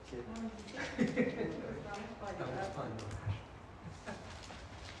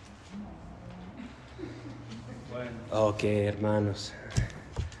Ok, hermanos.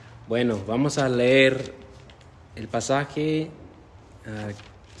 Bueno, vamos a leer el pasaje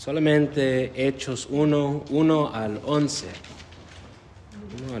solamente Hechos 1 al 11.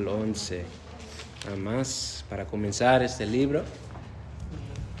 1 al 11. Nada más para comenzar este libro.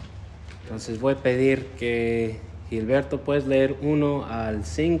 Entonces voy a pedir que Gilberto puedes leer 1 al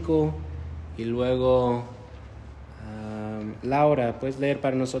 5 y luego Laura puedes leer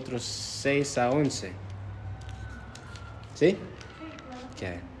para nosotros 6 a 11. ¿Sí?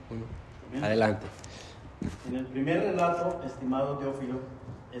 Okay. Adelante. En el primer relato, estimado Teófilo,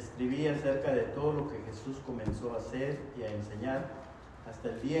 escribí acerca de todo lo que Jesús comenzó a hacer y a enseñar hasta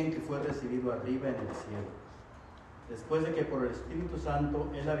el día en que fue recibido arriba en el cielo. Después de que por el Espíritu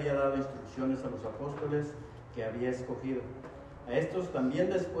Santo Él había dado instrucciones a los apóstoles que había escogido. A estos también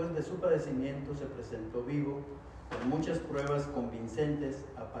después de su padecimiento se presentó vivo, con muchas pruebas convincentes,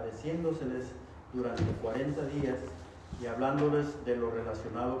 apareciéndoseles durante 40 días y hablándoles de lo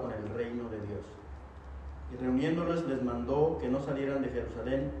relacionado con el reino de Dios. Y reuniéndoles les mandó que no salieran de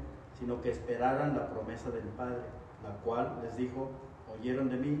Jerusalén, sino que esperaran la promesa del Padre, la cual les dijo: oyeron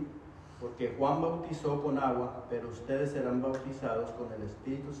de mí, porque Juan bautizó con agua, pero ustedes serán bautizados con el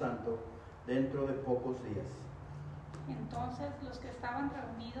Espíritu Santo dentro de pocos días. Entonces los que estaban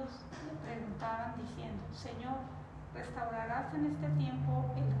reunidos le preguntaban diciendo: Señor, ¿restaurarás en este tiempo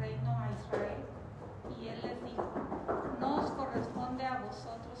el reino a Israel? Y él les dijo: no os corresponde a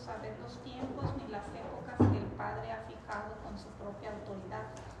vosotros saber los tiempos ni las épocas que el Padre ha fijado con su propia autoridad,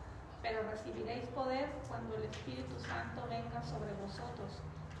 pero recibiréis poder cuando el Espíritu Santo venga sobre vosotros,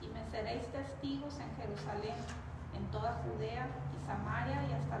 y me seréis testigos en Jerusalén, en toda Judea y Samaria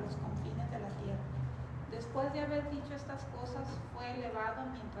y hasta los confines de la tierra. Después de haber dicho estas cosas, fue elevado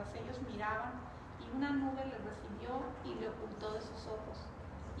mientras ellos miraban, y una nube le recibió y le ocultó de sus ojos.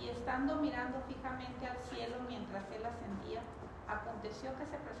 Y estando mirando fijamente al cielo mientras él ascendía, aconteció que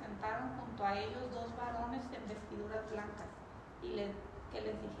se presentaron junto a ellos dos varones en vestiduras blancas, y que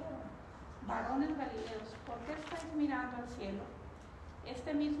les dijeron: varones galileos, ¿por qué estáis mirando al cielo?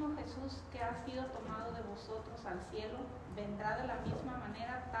 Este mismo Jesús que ha sido tomado de vosotros al cielo, vendrá de la misma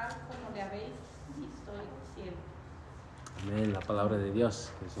manera tal como le habéis visto en el cielo. Amén, la palabra de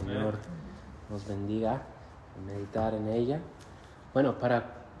Dios. Que el Señor nos bendiga a meditar en ella. Bueno,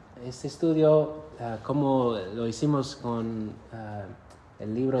 para este estudio, como lo hicimos con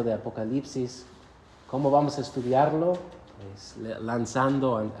el libro de Apocalipsis, ¿cómo vamos a estudiarlo? Pues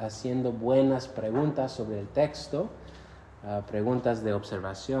haciendo buenas preguntas sobre el texto, preguntas de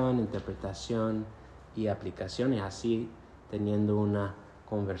observación, interpretación y aplicación, y así teniendo una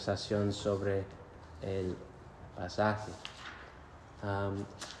conversación sobre el pasaje.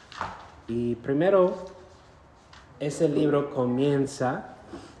 Y primero, ese libro comienza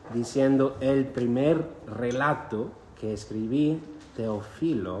diciendo: el primer relato que escribí,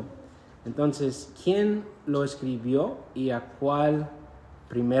 Teófilo. Entonces, ¿quién lo escribió y a cuál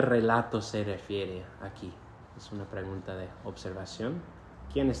primer relato se refiere aquí? Es una pregunta de observación.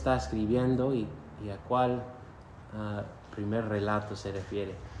 ¿Quién está escribiendo y a cuál primer relato se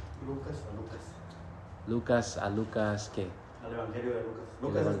refiere? Lucas. Lucas, ¿qué? Al Evangelio de Lucas.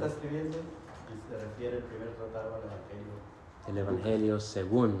 Lucas está escribiendo y se refiere el primer tratado al Evangelio. El Evangelio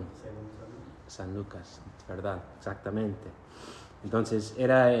según San Lucas, ¿verdad? Exactamente. Entonces,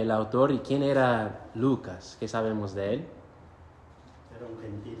 era el autor. ¿Y quién era Lucas? ¿Qué sabemos de él? Era un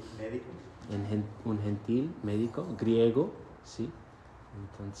gentil médico. Un gentil médico, griego, sí.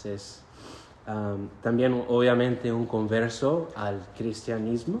 Entonces, también obviamente un converso al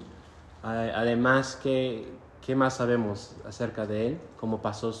cristianismo. Además, ¿qué más sabemos acerca de él? ¿Cómo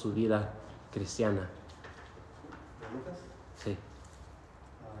pasó su vida cristiana? ¿De Lucas? Sí.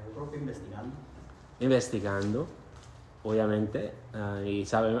 Yo creo que Investigando, obviamente, y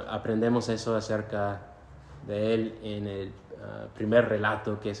aprendemos eso acerca de él en el primer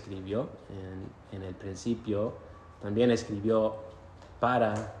relato que escribió. En el principio también escribió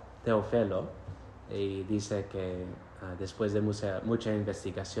para Teófilo, y dice que después de mucha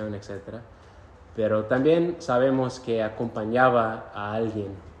investigación, etc. Pero también sabemos que acompañaba a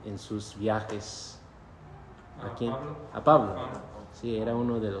alguien en sus viajes. ¿A Pablo? Sí, era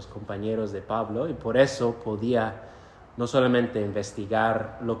uno de los compañeros de Pablo, y por eso podía no solamente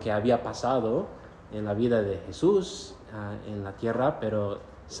investigar lo que había pasado en la vida de Jesús en la tierra, pero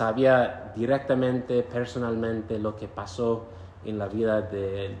sabía directamente, personalmente, lo que pasó en la vida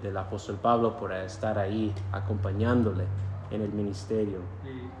del apóstol Pablo por estar ahí acompañándole en el ministerio.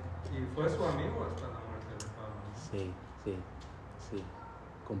 ¿Y fue su amigo hasta la muerte de Pablo? Sí.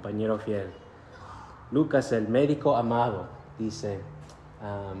 compañero fiel. Lucas, el médico amado, dice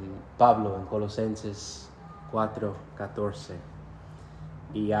Pablo en Colosenses 4:14.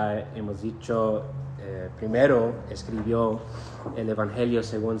 Y ya hemos dicho, primero escribió el Evangelio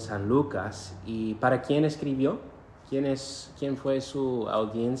según San Lucas. ¿Y para quién escribió? ¿Quién fue su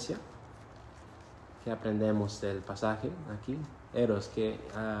audiencia? ¿Qué aprendemos del pasaje aquí? Eros,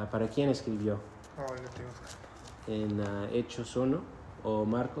 ¿para quién escribió? ¿En Hechos 1 o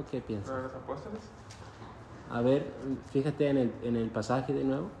Marco? ¿Qué piensas? ¿Para los apóstoles? A ver, fíjate en el pasaje de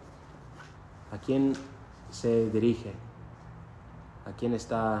nuevo. ¿A quién se dirige? ¿A quién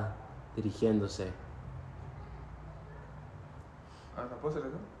está dirigiéndose? ¿A los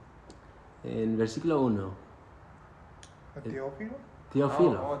apóstoles, no? En versículo 1. ¿A Teófilo?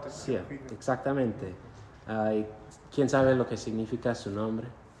 Teófilo. Teófilo. Sí, exactamente. ¿Quién sabe lo que significa su nombre?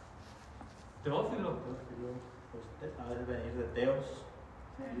 Teófilo. Pues, ha de venir de Teos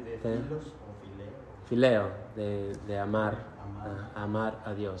y de Filos o Fileo, de amar, Amar. amar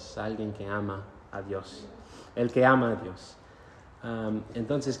a Dios, alguien que ama a Dios, el que ama a Dios.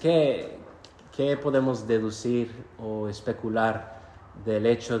 Entonces, ¿qué podemos deducir o especular del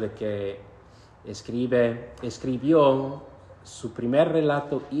hecho de que escribió su primer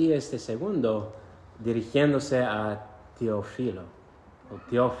relato y este segundo dirigiéndose a Teófilo,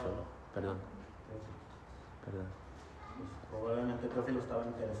 perdón. Pues, probablemente Teófilo estaba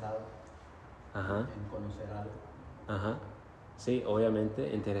interesado Ajá. en conocer algo. Ajá, sí,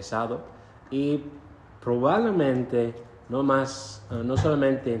 obviamente, interesado y probablemente, no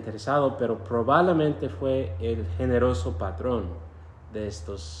solamente interesado, pero probablemente fue el generoso patrón de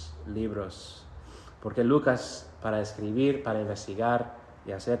estos libros, porque Lucas, para escribir, para investigar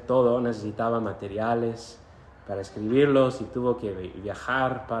y hacer todo, necesitaba materiales para escribirlos y tuvo que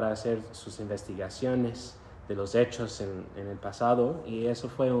viajar para hacer sus investigaciones de los hechos en el pasado, y eso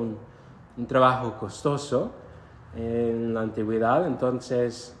fue un trabajo costoso en la antigüedad.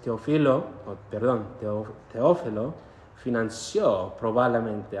 Entonces Teófilo financió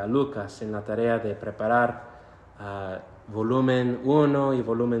probablemente a Lucas en la tarea de preparar volumen 1 y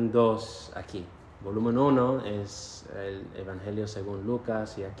volumen 2 aquí. Volumen 1 es el Evangelio según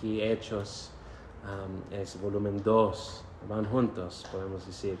Lucas, y aquí Hechos es volumen 2, van juntos, podemos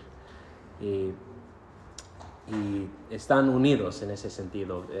decir. Y están unidos en ese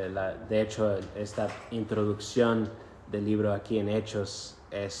sentido. De hecho, esta introducción del libro aquí en Hechos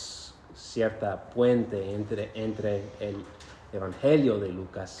es cierta puente entre el Evangelio de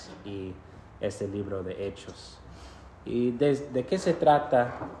Lucas y este libro de Hechos. ¿Y de qué se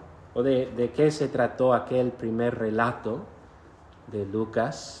trata, o de qué se trató aquel primer relato de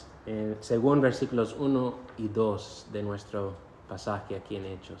Lucas, según versículos 1 y 2 de nuestro pasaje aquí en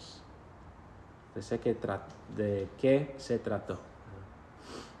Hechos? ¿De qué se trató?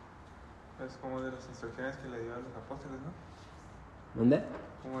 Es como de las instrucciones que le dio a los apóstoles, ¿no? ¿Dónde?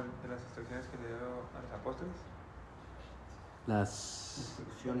 Como de las instrucciones que le dio a los apóstoles. Las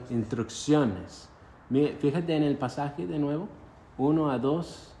Instrucciones. instrucciones. Fíjate en el pasaje de nuevo, 1 a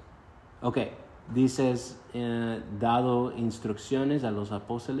 2. Ok, dices, dado instrucciones a los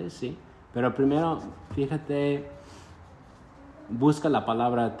apóstoles, sí. Pero primero, fíjate, busca la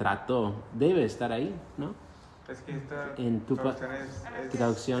palabra trató. Debe estar ahí, ¿no? Es que esta En tu traducción es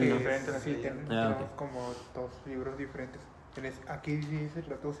traducción, Sí, ¿no? diferente a la sí, que yo. tenemos ok. como dos libros diferentes. Aquí dice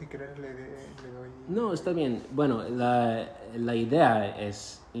trató, si quieres le doy... No, está bien. Bueno, la idea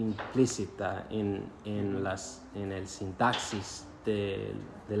es implícita en el sintaxis de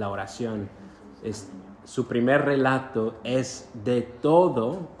la oración. Su primer relato es de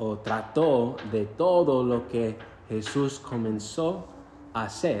todo, o trató de todo lo que Jesús comenzó a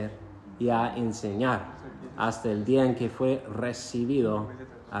hacer y a enseñar hasta el día en que fue recibido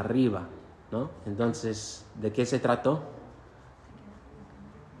arriba, ¿no? Entonces, ¿de qué se trató?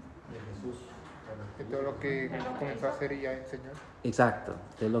 De Jesús. De todo lo que comenzó a hacer y a enseñar. Exacto,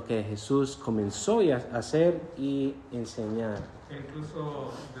 de lo que Jesús comenzó a hacer y enseñar.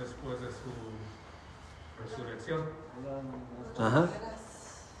 Incluso después de su resurrección. Ajá.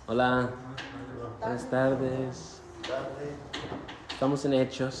 Hola, buenas tardes. Estamos en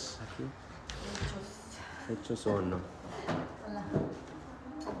Hechos, aquí. Hechos 1.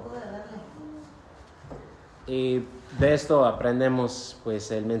 Y de esto aprendemos,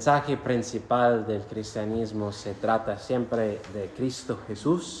 pues, el mensaje principal del cristianismo se trata siempre de Cristo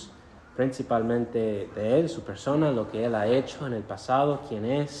Jesús, principalmente de Él, su persona, lo que Él ha hecho en el pasado, quién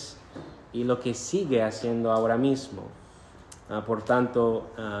es y lo que sigue haciendo ahora mismo. Por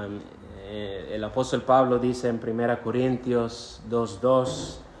tanto, el apóstol Pablo dice en 1 Corintios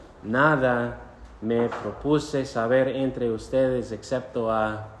 2:2, nada me propuse saber entre ustedes excepto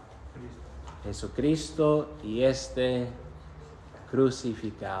a Jesucristo y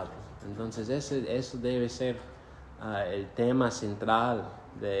crucificado. Entonces eso debe ser el tema central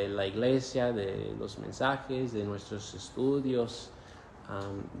de la iglesia, de los mensajes, de nuestros estudios,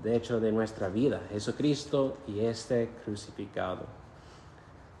 de hecho de nuestra vida, Jesucristo y crucificado.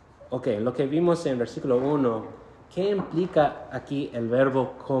 Ok, lo que vimos en versículo 1, ¿qué implica aquí el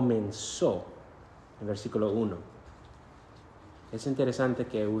verbo comenzó en versículo 1? Es interesante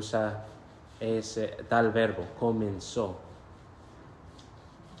que usa ese tal verbo, comenzó.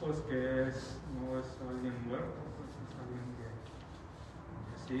 Pues que no es alguien muerto, pues es alguien que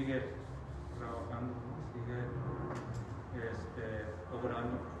sigue trabajando, sigue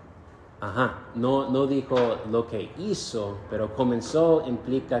obrando. Ajá, no dijo lo que hizo, pero comenzó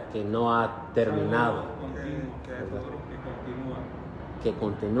implica que no ha terminado. Que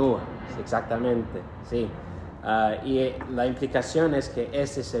continúa, exactamente, sí. Y la implicación es que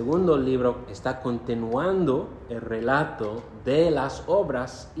este segundo libro está continuando el relato de las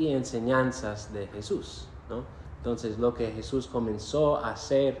obras y enseñanzas de Jesús, ¿no? Entonces, lo que Jesús comenzó a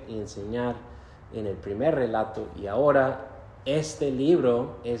hacer y enseñar en el primer relato, y ahora este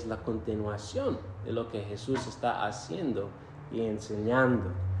libro es la continuación de lo que Jesús está haciendo y enseñando.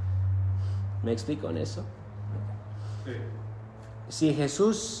 ¿Me explico en eso? Sí. Si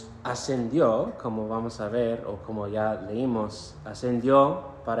Jesús ascendió, como vamos a ver, o como ya leímos, ascendió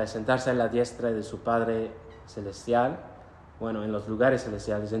para sentarse a la diestra de su Padre Celestial, bueno, en los lugares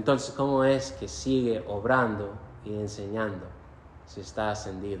celestiales, entonces, ¿cómo es que sigue obrando y enseñando si está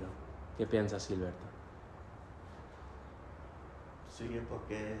ascendido? ¿Qué piensas, Gilberto? Sí,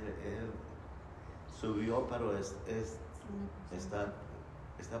 porque él subió, pero está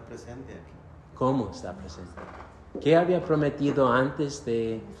presente aquí. ¿Cómo está presente? ¿Qué había prometido antes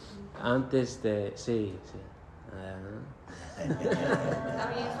de sí? Está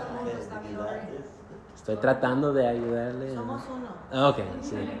bien, está bien. Estoy tratando de ayudarle. Somos uno. Ok,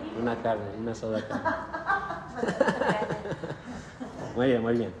 sí, una sola carne.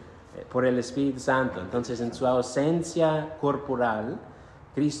 Muy bien. Por el Espíritu Santo. Entonces, en su ausencia corporal,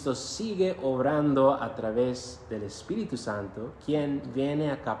 Cristo sigue obrando a través del Espíritu Santo, quien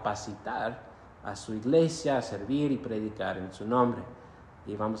viene a capacitar a su iglesia a servir y predicar en su nombre.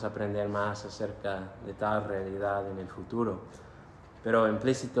 Y vamos a aprender más acerca de tal realidad en el futuro. Pero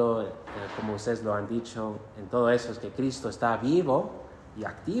implícito, como ustedes lo han dicho, en todo eso es que Cristo está vivo y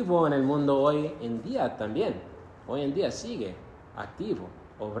activo en el mundo hoy en día también. Hoy en día sigue activo,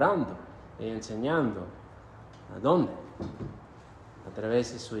 obrando y enseñando. ¿A dónde? A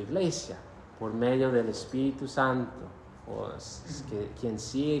través de su iglesia, por medio del Espíritu Santo, quien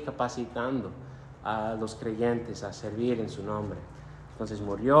sigue capacitando a los creyentes a servir en su nombre. Entonces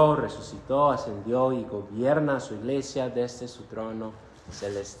murió, resucitó, ascendió y gobierna su iglesia desde su trono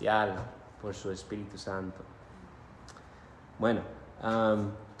celestial por su Espíritu Santo. Bueno,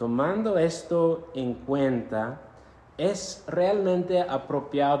 tomando esto en cuenta, ¿es realmente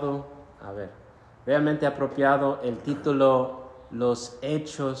apropiado el título Los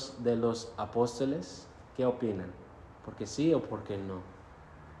Hechos de los Apóstoles? ¿Qué opinan? ¿Por qué sí o por qué no?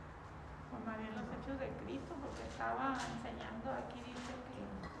 Pues más bien los hechos de Cristo, porque estaba enseñando, aquí dice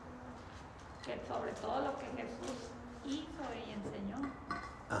que sobre todo lo que Jesús hizo y enseñó.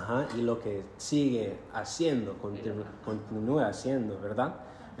 Ajá, y lo que sigue haciendo, continúa haciendo, ¿verdad?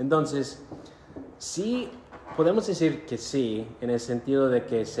 Entonces, sí, podemos decir que sí, en el sentido de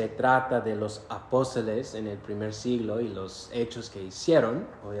que se trata de los apóstoles en el primer siglo y los hechos que hicieron,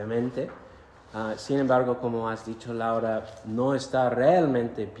 obviamente. Sin embargo, como has dicho, Laura, no está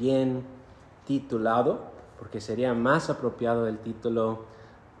realmente bien titulado, porque sería más apropiado el título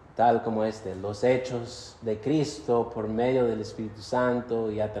tal como los hechos de Cristo por medio del Espíritu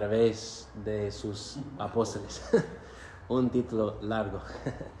Santo y a través de sus apóstoles. Un título largo,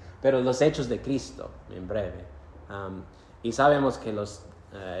 pero los hechos de Cristo, en breve. Y sabemos que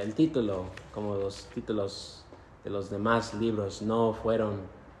el título, como los títulos de los demás libros, no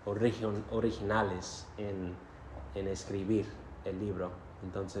fueron originales en escribir el libro.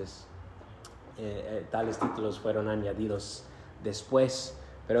 Entonces, tales títulos fueron añadidos después,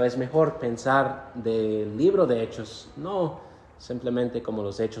 pero es mejor pensar del libro de Hechos, no simplemente como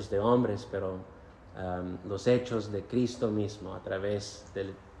los hechos de hombres, pero los hechos de Cristo mismo a través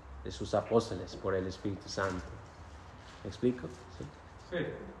de sus apóstoles por el Espíritu Santo. ¿Me explico? Sí.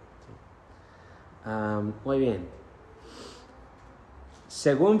 Muy bien.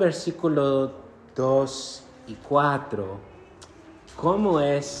 Según versículos 2 y 4, ¿cómo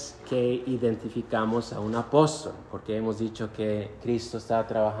es que identificamos a un apóstol? Porque hemos dicho que Cristo está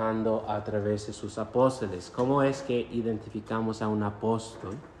trabajando a través de sus apóstoles. ¿Cómo es que identificamos a un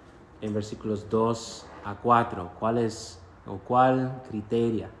apóstol? En versículos 2 a 4, ¿cuál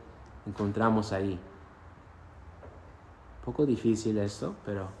criterio encontramos ahí? Un poco difícil esto,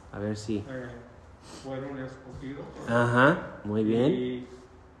 pero a ver si... Fueron escogidos. Ajá, muy bien. Y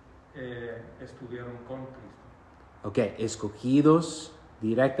estuvieron con Cristo. Ok, escogidos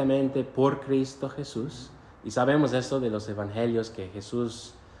directamente por Cristo Jesús. Y sabemos esto de los evangelios que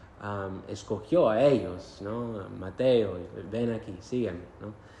Jesús escogió a ellos, ¿no? Mateo, ven aquí, síganme,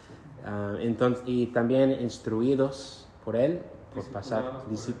 ¿no? Entonces, y también instruidos por Él,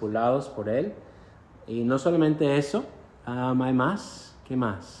 discipulados por Él. Y no solamente eso, hay más. ¿Qué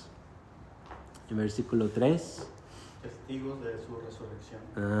más? En versículo 3. Testigos de su resurrección.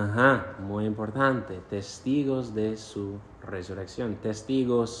 Ajá, muy importante. Testigos de su resurrección.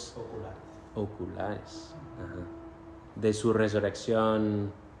 Testigos oculares. Ajá. De su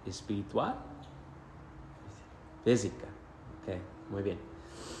resurrección espiritual. Física. Ok, muy bien.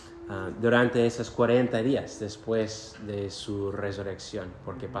 Durante esos 40 días después de su resurrección,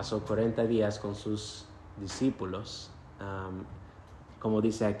 porque pasó 40 días con sus discípulos, como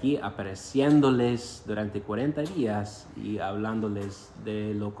dice aquí, apareciéndoles durante 40 días y hablándoles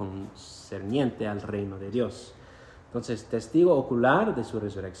de lo concerniente al reino de Dios. Entonces, testigo ocular de su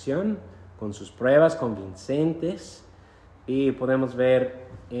resurrección, con sus pruebas convincentes, y podemos ver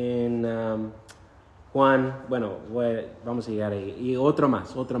en Juan, bueno, vamos a llegar ahí, y otro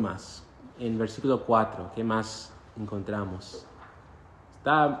más, en versículo 4, ¿qué más encontramos?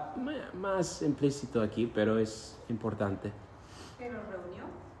 Está más implícito aquí, pero es importante. ¿Que los reunió?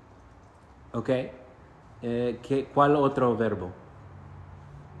 Ok. ¿Cuál otro verbo?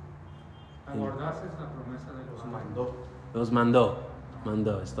 Aguardaste la promesa de Los mandó.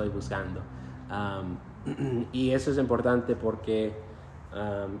 Mandó, estoy buscando. Y eso es importante porque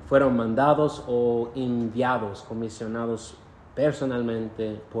fueron mandados o enviados, comisionados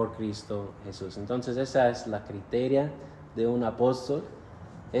personalmente por Cristo Jesús. Entonces esa es la criteria de un apóstol,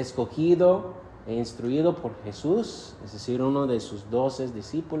 escogido e instruido por Jesús, es decir, uno de sus 12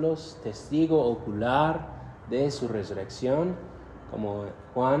 discípulos, testigo ocular de su resurrección, como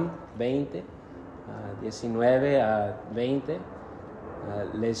Juan 20, 19 a 20,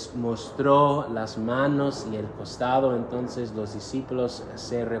 les mostró las manos y el costado. Entonces los discípulos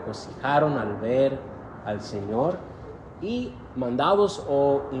se regocijaron al ver al Señor, y mandados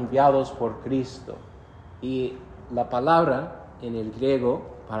o enviados por Cristo. Y la palabra en el griego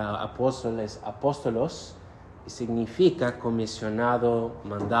para apóstolos, significa comisionado,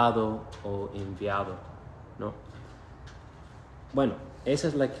 mandado o enviado, ¿no? Bueno, esa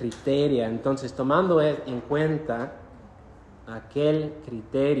es la criteria. Entonces, tomando en cuenta aquel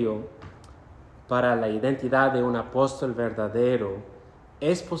criterio para la identidad de un apóstol verdadero,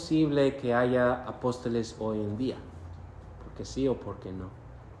 ¿es posible que haya apóstoles hoy en día? ¿Porque sí o porque no?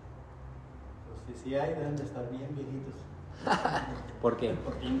 Pues si sí hay, deben de estar bien viejitos. ¿Por qué?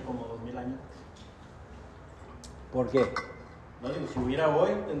 Porque tienen como 2000 años. ¿Por qué? No digo, si hubiera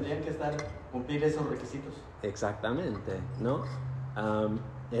hoy, tendrían que cumplir esos requisitos. Exactamente, ¿no?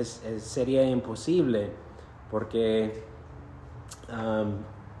 Sería imposible porque,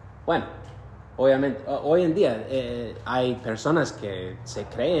 bueno, obviamente, hoy en día hay personas que se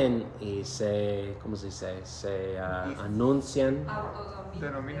creen y ¿cómo se dice? Se anuncian,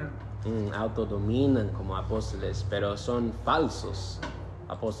 autodominan como apóstoles, pero son falsos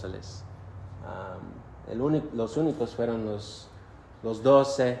apóstoles. Los únicos fueron los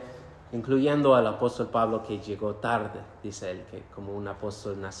 12, incluyendo al apóstol Pablo, que llegó tarde, dice él, que como un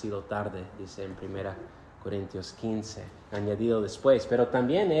apóstol nacido tarde, dice en 1 Corintios 15, añadido después. Pero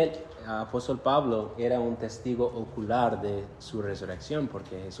también el apóstol Pablo era un testigo ocular de su resurrección,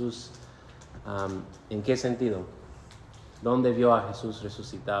 porque Jesús, ¿en qué sentido? ¿Dónde vio a Jesús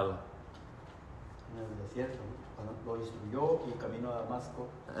resucitado? En el desierto, cuando lo instruyó y camino a Damasco.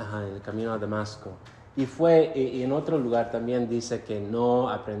 Ajá, en el camino a Damasco. Y en otro lugar también dice que no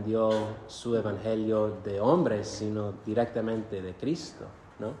aprendió su evangelio de hombres, sino directamente de Cristo,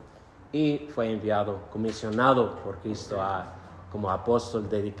 ¿no? Y fue enviado, comisionado por Cristo como apóstol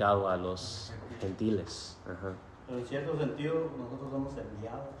dedicado a los gentiles. Ajá. Pero en cierto sentido, nosotros somos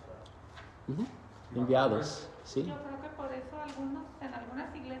enviados. Enviados, ¿sí? Yo creo que por eso en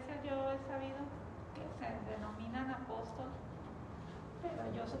algunas iglesias yo he sabido que se denominan apóstoles, pero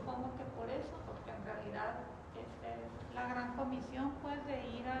yo supongo que por eso, porque en realidad la gran comisión pues de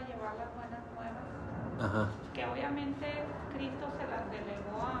ir a llevar las buenas nuevas, Ajá. que obviamente Cristo se las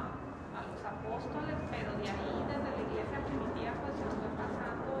delegó a los apóstoles, pero de ahí desde la iglesia primitiva pues se fue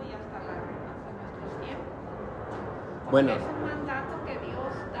pasando y hasta Bueno. Es un mandato que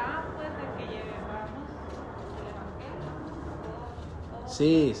Dios da, pues, de que llevamos el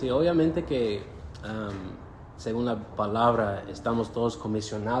Evangelio. Sí, obviamente que según la palabra estamos todos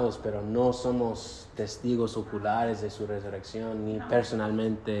comisionados, pero no somos testigos oculares de su resurrección, ni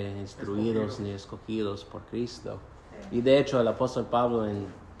personalmente instruidos ni escogidos por Cristo. Sí. Y de hecho el apóstol Pablo en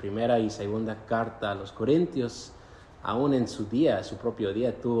primera y segunda carta a los Corintios, aún en su propio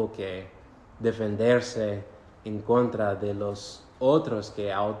día, tuvo que defenderse en contra de los otros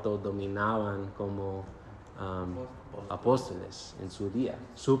que autodominaban como apóstoles en su día,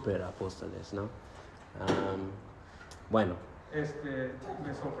 super apóstoles, ¿no? Bueno.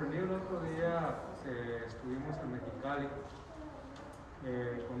 Me sorprendió el otro día que estuvimos en Mexicali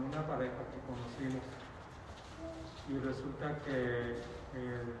con una pareja que conocimos y resulta que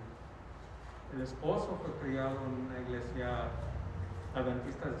el esposo fue criado en una iglesia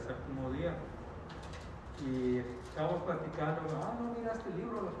adventista del séptimo día y estábamos platicando, no, mira este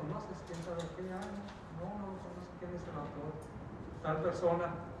libro, ¿lo conoces? ¿Quién sabe qué? No lo conozco, ¿quién es el autor? Tal persona.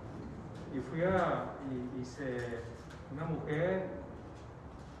 Y fui hice una mujer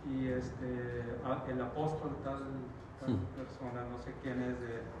y el apóstol tal persona, no sé quién es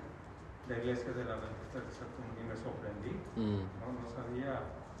de la iglesia de la Adventista del séptimo día, y me sorprendí. No sabía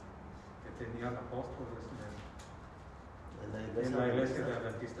que tenían apóstoles en la iglesia de la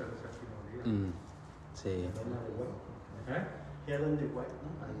Adventista del séptimo día. Sí. Helen de White,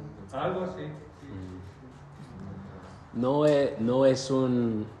 ¿no? Algo así. No es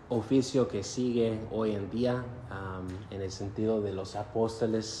un oficio que sigue hoy en día en el sentido de los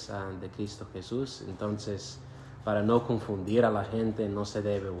apóstoles de Cristo Jesús. Entonces, para no confundir a la gente, no se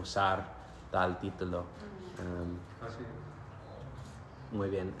debe usar tal título. Así. Muy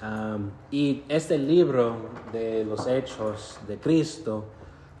bien. Y este libro de los Hechos de Cristo,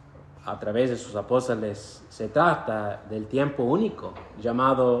 a través de sus apóstoles, se trata del tiempo único,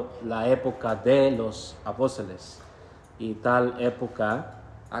 llamado la época de los apóstoles. Y tal época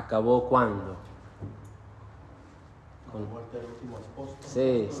acabó ¿cuándo? Con la muerte del último apóstol.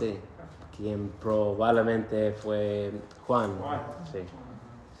 Sí. Quien probablemente fue Juan. Sí,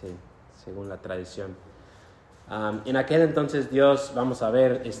 según la tradición. En aquel entonces Dios, vamos a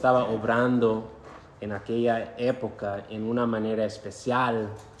ver, estaba obrando en aquella época en una manera especial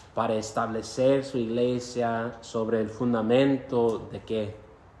para establecer su iglesia sobre el fundamento de ¿qué?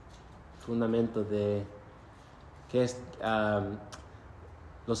 Fundamento de que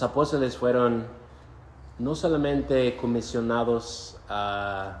los apóstoles fueron no solamente comisionados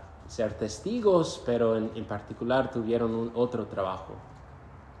a ser testigos, pero en particular tuvieron otro trabajo.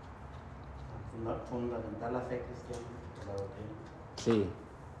 Fundamental la fe cristiana, la doctrina. Sí,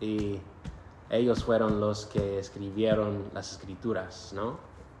 y ellos fueron los que escribieron las escrituras, ¿no?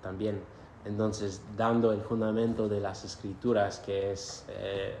 También. Entonces, dando el fundamento de las escrituras, que es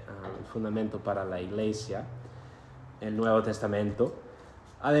el fundamento para la iglesia, el Nuevo Testamento.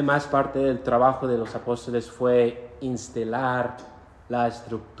 Además, parte del trabajo de los apóstoles fue instalar la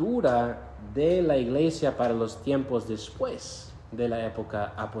estructura de la iglesia para los tiempos después de la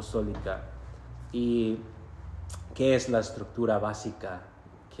época apostólica. ¿Y qué es la estructura básica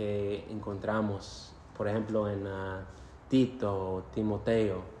que encontramos, por ejemplo, en Tito o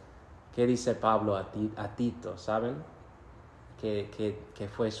Timoteo? ¿Qué dice Pablo a Tito? ¿Saben? ¿Qué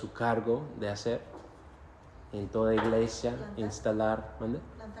fue su cargo de hacer? En toda iglesia, instalar, ¿dónde?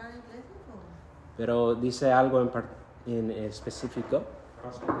 ¿Plantar iglesias o? Pero dice algo en específico.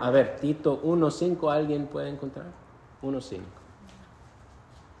 A ver, Tito 1.5, ¿alguien puede encontrar? 1.5.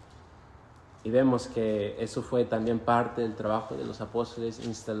 Y vemos que eso fue también parte del trabajo de los apóstoles,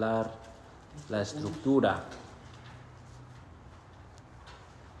 instalar la estructura.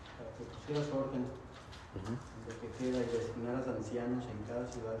 Para que pusieras orden de que queda y designaras ancianos en cada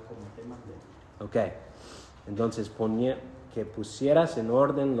ciudad como temas de... Ok. Entonces que pusieras en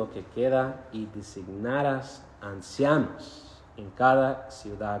orden lo que queda y designaras ancianos en cada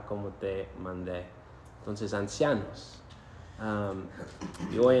ciudad como te mandé. Entonces, ancianos.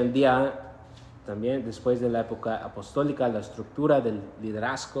 Y hoy en día, también después de la época apostólica, la estructura del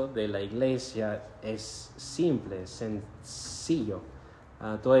liderazgo de la iglesia es simple, sencillo.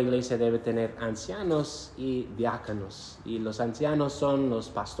 Toda iglesia debe tener ancianos y diáconos. Y los ancianos son los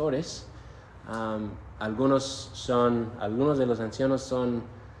pastores. Algunos de los ancianos son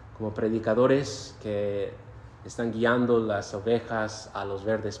como predicadores que están guiando las ovejas a los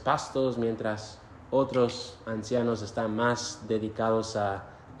verdes pastos, mientras otros ancianos están más dedicados a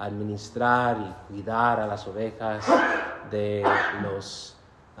administrar y cuidar a las ovejas de los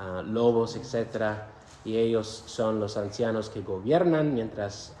lobos, etc. Y ellos son los ancianos que gobiernan,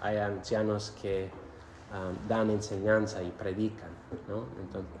 mientras hay ancianos que dan enseñanza y predican, ¿no?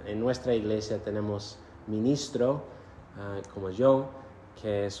 Entonces, en nuestra iglesia tenemos ministro, como yo,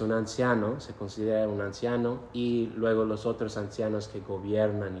 que es un anciano, se considera un anciano, y luego los otros ancianos que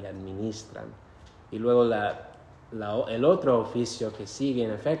gobiernan y administran. Y luego el otro oficio que sigue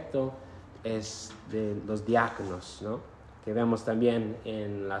en efecto es de los diáconos, ¿no? Que vemos también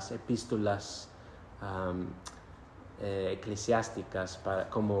en las epístolas eclesiásticas,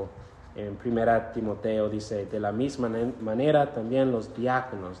 como en 1 Timoteo dice, de la misma manera también los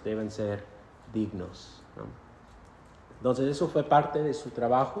diáconos deben ser dignos, ¿no? Entonces eso fue parte de su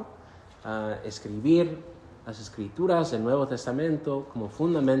trabajo, escribir las escrituras, el Nuevo Testamento como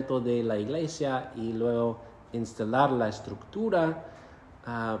fundamento de la iglesia y luego instalar la estructura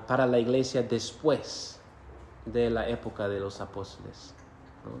para la iglesia después de la época de los apóstoles,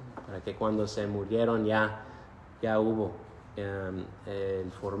 ¿no? Para que cuando se murieron ya hubo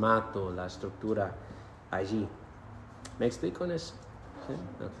el formato, la estructura allí. ¿Me explico en eso? ¿Sí?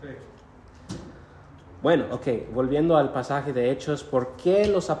 No. Sí. Bueno, volviendo al pasaje de Hechos, ¿por qué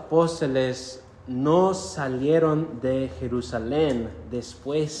los apóstoles no salieron de Jerusalén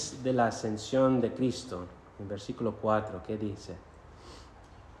después de la ascensión de Cristo? En versículo 4, ¿qué dice?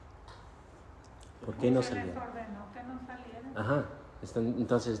 ¿Por qué no Se les salieron? ordenó que no salieran. Ajá,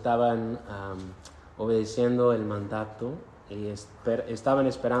 entonces estaban obedeciendo el mandato y estaban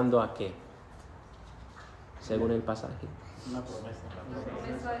esperando a qué, según el pasaje. Una promesa.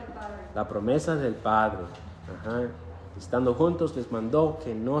 Promesa del Padre. La promesa del Padre. Ajá. Estando juntos les mandó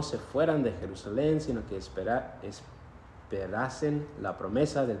que no se fueran de Jerusalén, sino que esperasen la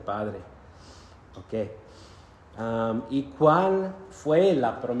promesa del Padre. ¿Y cuál fue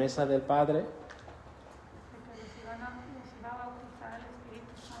la promesa del Padre? Que les iba a bautizar el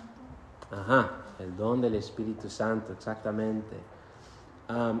Espíritu Santo. Ajá, el don del Espíritu Santo, exactamente.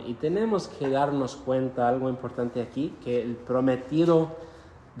 Y tenemos que darnos cuenta, algo importante aquí, que el prometido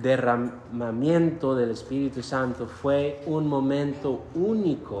derramamiento del Espíritu Santo fue un momento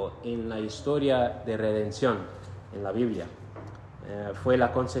único en la historia de redención en la Biblia. Fue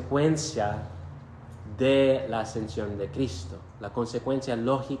la consecuencia de la ascensión de Cristo. La consecuencia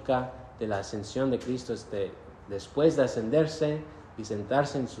lógica de la ascensión de Cristo es después de ascenderse y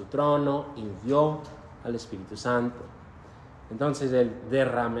sentarse en su trono, envió al Espíritu Santo. Entonces el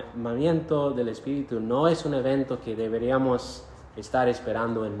derramamiento del Espíritu no es un evento que deberíamos estar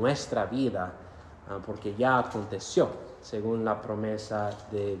esperando en nuestra vida, porque ya aconteció según la promesa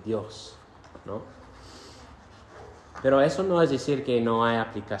de Dios, ¿no? Pero eso no es decir que no hay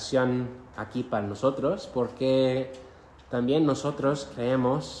aplicación aquí para nosotros, porque también nosotros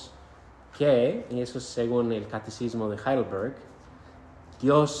creemos que, y eso es según el Catecismo de Heidelberg,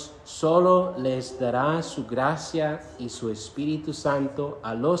 Dios solo les dará su gracia y su Espíritu Santo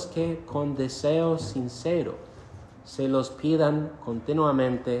a los que con deseo sincero se los pidan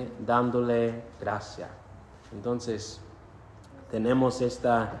continuamente dándole gracia. Entonces, tenemos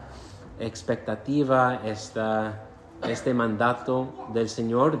esta expectativa, este mandato del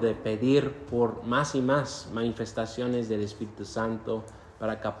Señor de pedir por más y más manifestaciones del Espíritu Santo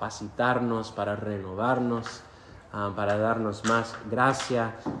para capacitarnos, para renovarnos, para darnos más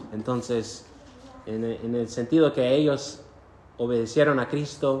gracia. Entonces, en el sentido que ellos obedecieron a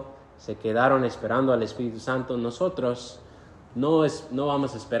Cristo, se quedaron esperando al Espíritu Santo, nosotros no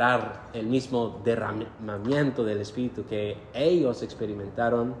vamos a esperar el mismo derramamiento del Espíritu que ellos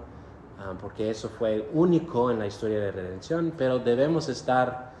experimentaron, porque eso fue único en la historia de redención, pero debemos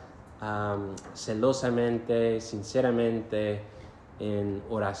estar celosamente, sinceramente, en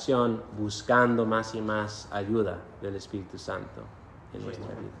oración, buscando más y más ayuda del Espíritu Santo en nuestra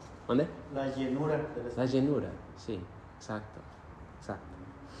vida. ¿Dónde? La llenura del Espíritu. La llenura, sí, exacto.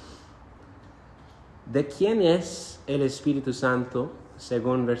 ¿De quién es el Espíritu Santo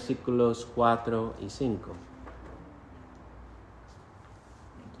según versículos 4 y 5?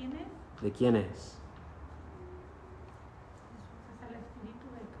 ¿De quién es? ¿De quién es? Es el Espíritu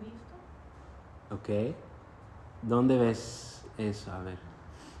de Cristo. Ok. ¿Dónde ves eso? A ver.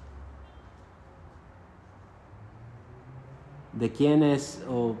 ¿De quién es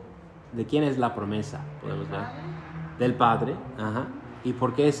la promesa? Podemos ver. Del Padre. Ajá. ¿Y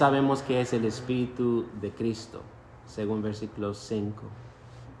por qué sabemos que es el Espíritu de Cristo? Según versículo 5.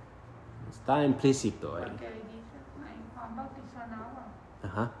 Está implícito ahí. Porque ahí dice, Juan bautizó en agua,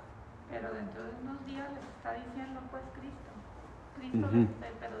 Ajá. pero dentro de unos días les está diciendo pues Cristo, Ujú.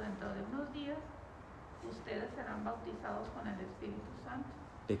 pero dentro de unos días ustedes serán bautizados con el Espíritu Santo.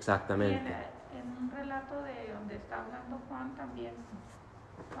 Exactamente. Y en un relato de donde está hablando Juan también,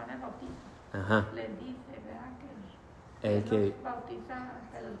 Juan el Bautista, Ajá. les dice, ¿verdad? Que El que... Los bautiza,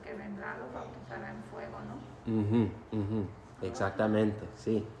 el que vendrá los bautizará en fuego, ¿no? Exactamente,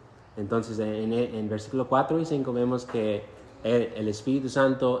 sí. Entonces en versículo 4 y 5 vemos que el Espíritu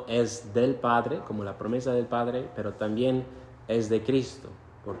Santo es del Padre, como la promesa del Padre, pero también es de Cristo,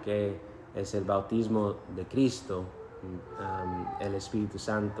 porque es el bautismo de Cristo, el Espíritu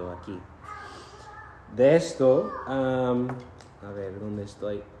Santo aquí. De esto, a ver, ¿dónde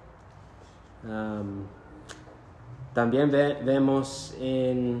estoy? También vemos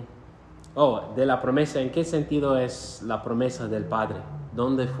de la promesa, ¿en qué sentido es la promesa del Padre?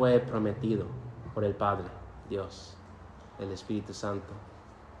 ¿Dónde fue prometido por el Padre, Dios, el Espíritu Santo?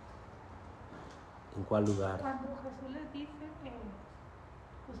 ¿En cuál lugar? Cuando Jesús les dice que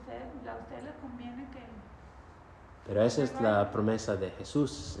a usted le conviene que... Pero esa es la promesa de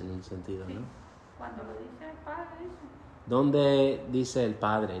Jesús, en un sentido, Sí. ¿no? Cuando lo dice el Padre, dice... ¿Dónde dice el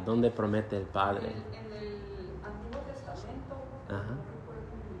Padre? ¿Dónde promete el Padre? En el Antiguo Testamento, Ajá.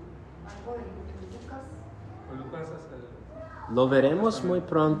 algo en Lucas. Lucas es Lo veremos muy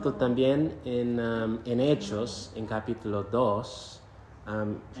pronto también en Hechos, en capítulo 2.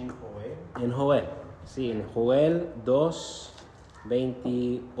 En Joel. En Joel, sí, en Joel 2,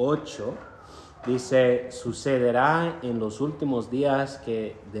 28, dice, sucederá en los últimos días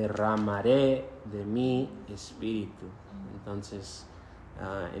que derramaré de mi espíritu. Entonces,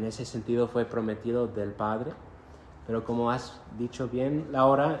 en ese sentido fue prometido del Padre, pero como has dicho bien,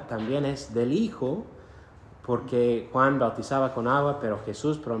 Laura, también es del Hijo, porque Juan bautizaba con agua, pero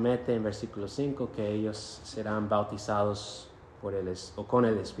Jesús promete en versículo 5 que ellos serán bautizados con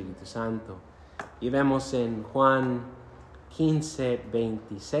el Espíritu Santo. Y vemos en Juan 15,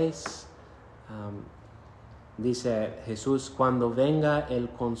 26, dice Jesús, cuando venga el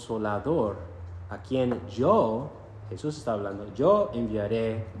Consolador, a quien Jesús está hablando, yo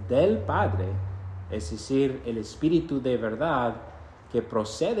enviaré del Padre, es decir, el Espíritu de verdad que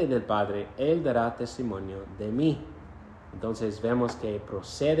procede del Padre, Él dará testimonio de mí. Entonces vemos que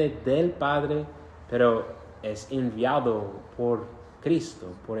procede del Padre, pero es enviado por Cristo,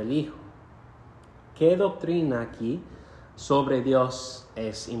 por el Hijo. ¿Qué doctrina aquí sobre Dios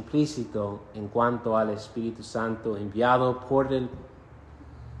es implícito en cuanto al Espíritu Santo enviado por el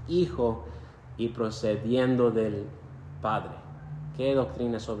Hijo y procediendo del Padre? ¿Qué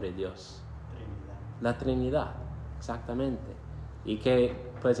doctrina sobre Dios? Trinidad. La Trinidad, exactamente. ¿Y qué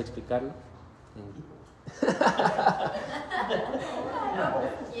puedes explicarlo?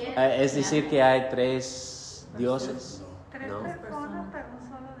 Es decir, que hay tres dioses. Tres ¿No? personas, pero un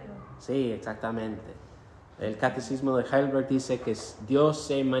solo Dios. Sí, exactamente. El Catecismo de Heidelberg dice que Dios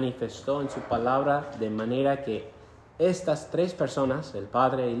se manifestó en su palabra de manera que estas tres personas, el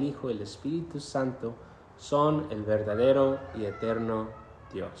Padre, el Hijo y el Espíritu Santo, son el verdadero y eterno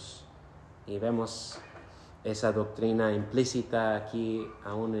Dios. Y vemos esa doctrina implícita aquí,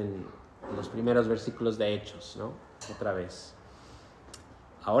 aún en los primeros versículos de Hechos, ¿no? Otra vez.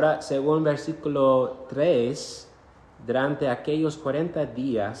 Ahora, según versículo 3, durante aquellos 40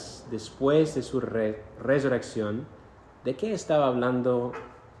 días después de su resurrección, ¿de qué estaba hablando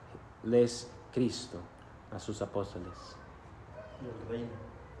Cristo a sus apóstoles? El reino.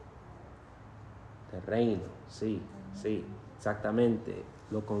 Del reino, sí, exactamente.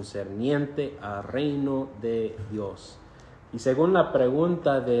 Lo concerniente al reino de Dios. Y según la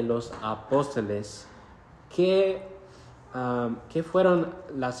pregunta de los apóstoles, ¿qué fueron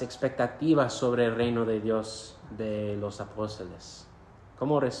las expectativas sobre el reino de Dios de los apóstoles?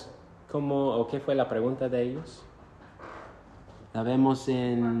 ¿Qué fue la pregunta de ellos? La vemos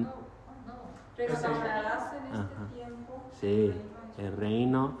en... Restaurarás en este Ajá. tiempo. Sí, el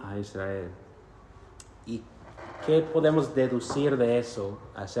reino a Israel. ¿Y qué podemos deducir de eso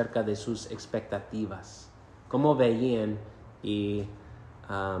acerca de sus expectativas? ¿Cómo veían y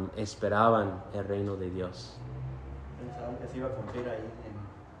esperaban el reino de Dios? Pensaban que se iba a cumplir ahí en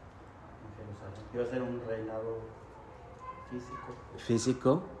Jerusalén. Iba a ser un reinado físico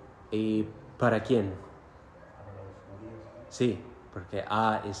Físico. ¿Y para quién? para los judíos. Sí, porque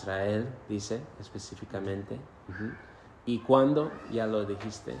a Israel dice específicamente. Ujú. ¿Y cuándo? Ya lo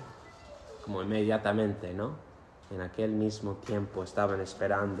dijiste, como inmediatamente, ¿no? En aquel mismo tiempo estaban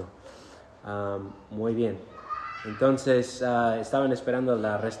esperando. Muy bien. Entonces estaban esperando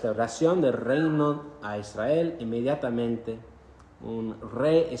la restauración del reino a Israel inmediatamente, un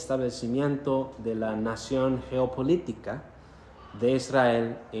reestablecimiento de la nación geopolítica de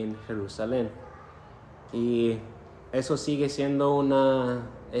Israel en Jerusalén. Y eso sigue siendo una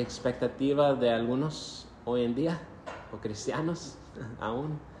expectativa de algunos hoy en día, o cristianos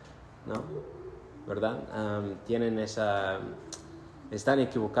aún, ¿no? ¿Verdad? Están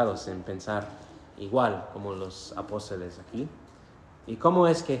equivocados en pensar igual como los apóstoles aquí. ¿Y cómo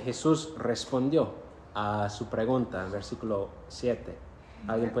es que Jesús respondió a su pregunta en versículo 7?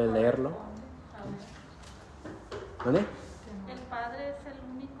 ¿Alguien puede leerlo? ¿Vale? El Padre es el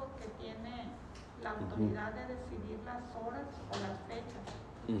único que tiene la autoridad de decidir las horas o las fechas.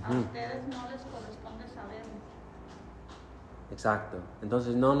 A ustedes no les corresponde saberlo. Exacto.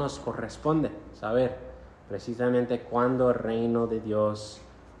 Entonces no nos corresponde saber precisamente cuándo el reino de Dios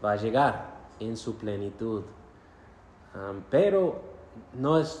va a llegar en su plenitud. Pero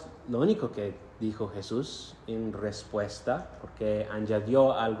no es lo único que dijo Jesús en respuesta, porque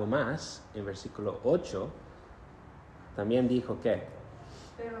añadió algo más en versículo 8. También dijo que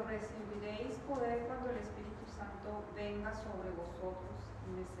Pero recibiréis poder cuando el Espíritu Santo venga sobre vosotros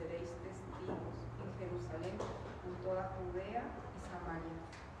y me seréis testigos en Jerusalén, en toda Judea y Samaria,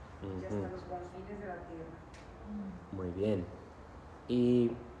 y hasta los confines de la tierra. muy bien.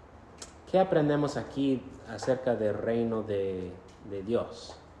 ¿Y qué aprendemos aquí acerca del reino de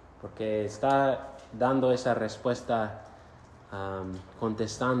Dios? Porque está dando esa respuesta,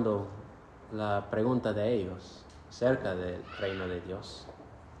 contestando la pregunta de ellos acerca del reino de Dios.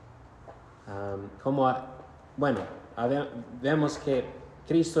 Vemos que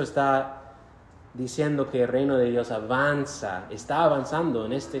Cristo está diciendo que el reino de Dios está avanzando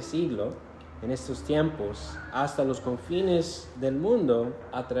en este siglo, en estos tiempos, hasta los confines del mundo,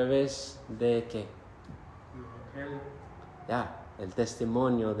 a través de ¿qué? El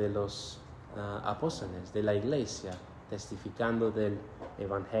testimonio de los apóstoles, de la iglesia, testificando del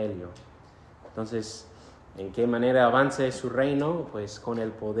evangelio. Entonces, ¿en qué manera avance su reino? Pues con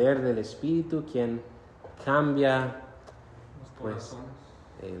el poder del Espíritu, quien cambia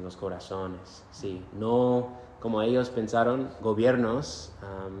los corazones. Sí, no como ellos pensaron, gobiernos,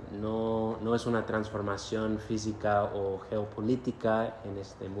 no es una transformación física o geopolítica en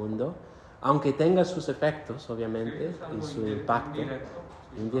este mundo, aunque tenga sus efectos, obviamente, y su impacto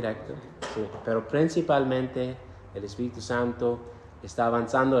indirecto, sí, pero principalmente el Espíritu Santo está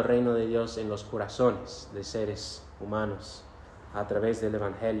avanzando el reino de Dios en los corazones de seres humanos a través del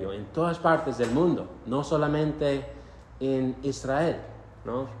Evangelio en todas partes del mundo, no solamente en Israel,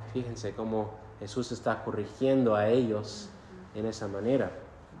 ¿no? Fíjense cómo Jesús está corrigiendo a ellos en esa manera.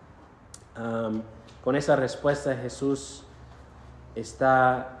 Con esa respuesta Jesús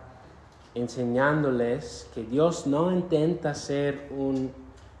está enseñándoles que Dios no intenta ser un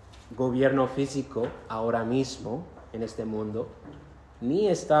gobierno físico ahora mismo en este mundo, ni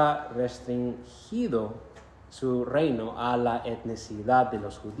está restringido su reino a la etnicidad de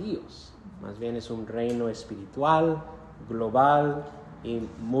los judíos. Más bien es un reino espiritual, global y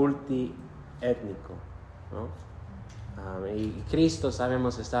multiétnico, ¿no? Y Cristo,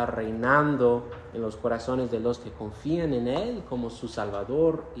 sabemos, está reinando en los corazones de los que confían en Él como su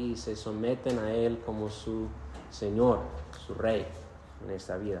Salvador y se someten a Él como su Señor, su Rey en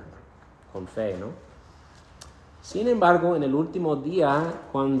esta vida, con fe, ¿no? Sin embargo, en el último día,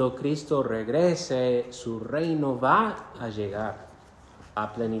 cuando Cristo regrese, su reino va a llegar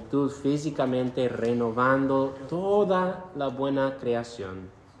a plenitud físicamente, renovando toda la buena creación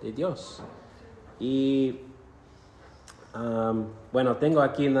de Dios. Y tengo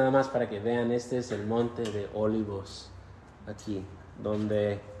aquí nada más para que vean, este es el monte de Olivos, aquí,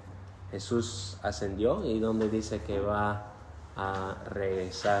 donde Jesús ascendió y donde dice que va a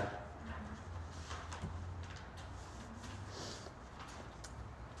regresar.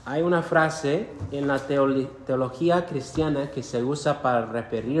 Hay una frase en la teología cristiana que se usa para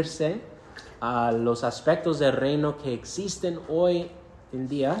referirse a los aspectos del reino que existen hoy en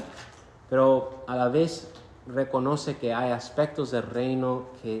día, pero a la vez reconoce que hay aspectos del reino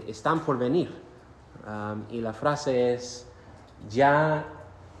que están por venir. Y la frase es, ya,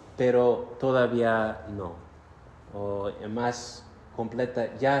 pero todavía no. O más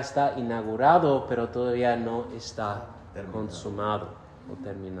completa, ya está inaugurado, pero todavía no está consumado o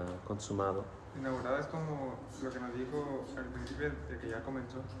terminado, consumado. Inaugurado es como lo que nos dijo al principio de que ya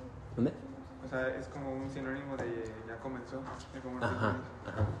comenzó. ¿Dónde? O sea, es como un sinónimo de ya comenzó. De como Ajá,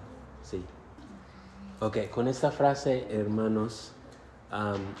 sí. Ok, con esta frase, hermanos,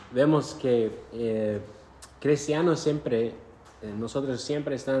 vemos que cristianos siempre, nosotros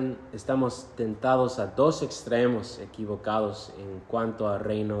siempre estamos tentados a dos extremos equivocados en cuanto al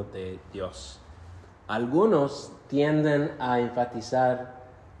reino de Dios. Algunos tienden a enfatizar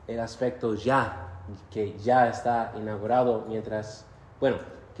el aspecto ya, que ya está inaugurado,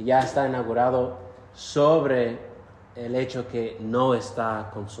 que ya está inaugurado sobre el hecho que no está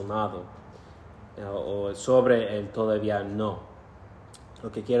consumado, o sobre el todavía no.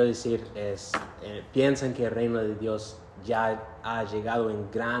 Lo que quiero decir es, piensan que el reino de Dios ya ha llegado en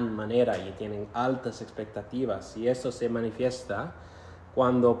gran manera y tienen altas expectativas. Y eso se manifiesta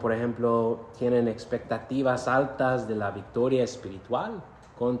cuando, por ejemplo, tienen expectativas altas de la victoria espiritual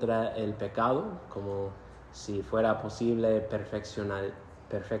contra el pecado, como si fuera posible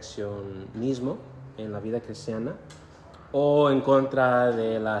perfeccionismo en la vida cristiana, o en contra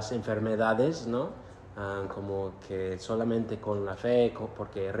de las enfermedades, ¿no? Como que solamente con la fe,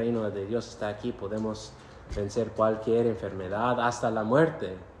 porque el reino de Dios está aquí, podemos vencer cualquier enfermedad, hasta la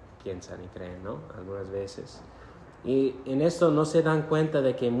muerte, piensan y creen, ¿no? Algunas veces. Y en esto no se dan cuenta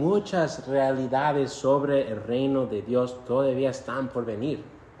de que muchas realidades sobre el reino de Dios todavía están por venir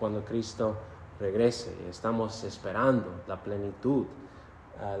cuando Cristo regrese. Estamos esperando la plenitud,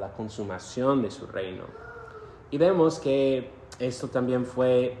 la consumación de su reino. Y vemos que esto también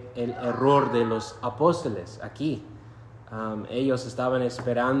fue el error de los apóstoles aquí. Ellos estaban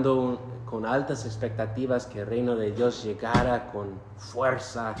esperando con altas expectativas que el reino de Dios llegara con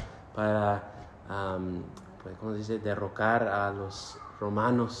fuerza para, pues, ¿cómo se dice?, derrocar a los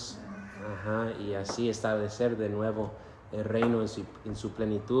romanos. Y así establecer de nuevo el reino en su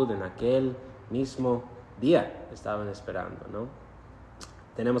plenitud en aquel mismo día. Estaban esperando, ¿no?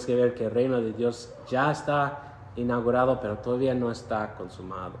 Tenemos que ver que el reino de Dios ya está inaugurado, pero todavía no está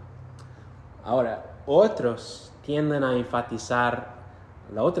consumado. Ahora, otros tienden a enfatizar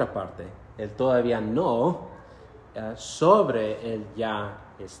la otra parte, el todavía no, sobre el ya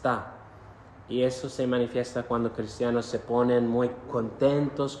está. Y eso se manifiesta cuando cristianos se ponen muy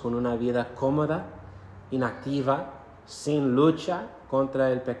contentos con una vida cómoda, inactiva, sin lucha contra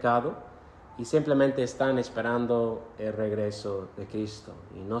el pecado, y simplemente están esperando el regreso de Cristo.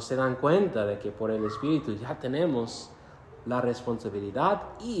 Y no se dan cuenta de que por el Espíritu ya tenemos la responsabilidad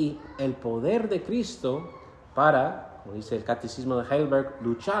y el poder de Cristo para, como dice el Catecismo de Heidelberg,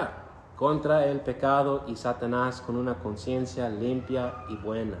 luchar contra el pecado y Satanás con una conciencia limpia y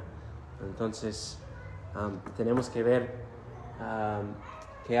buena. Entonces, tenemos que ver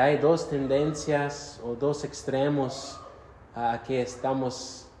que hay dos tendencias o dos extremos a que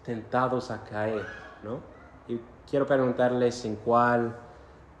estamos tentados a caer, ¿no? Y quiero preguntarles en cuál,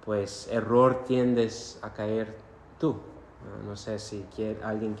 pues, error tiendes a caer tú. No sé si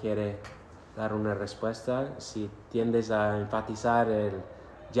alguien quiere dar una respuesta. Si tiendes a enfatizar el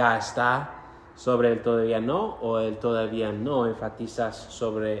ya está sobre el todavía no, o el todavía no enfatizas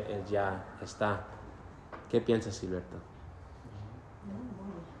sobre el ya está. ¿Qué piensas, Gilberto?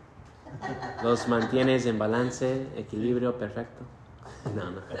 ¿Los mantienes en balance, equilibrio perfecto?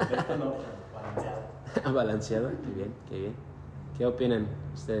 No. Perfecto no, balanceado. Balanceado, qué bien, qué bien. ¿Qué opinan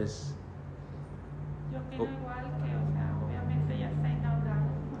ustedes? Yo opino igual que, o sea, obviamente ya está inaugurado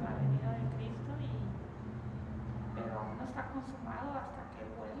con la venida de Cristo, pero aún no está consumado hasta que Él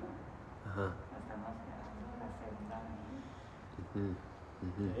vuelva. Estamos esperando la segunda venida.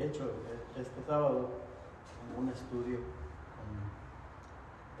 De hecho, este sábado, en un estudio con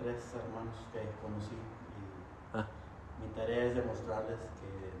 3 hermanos que conocí, y mi tarea es demostrarles que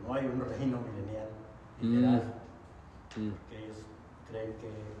no hay un reino milenial literal, porque ellos creen que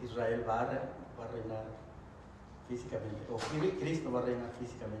Israel va a reinar físicamente, o Cristo va a reinar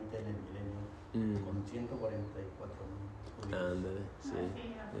físicamente en el milenio con 144,000 judíos. Ándale, sí,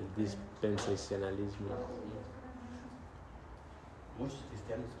 el dispensacionalismo. Muchos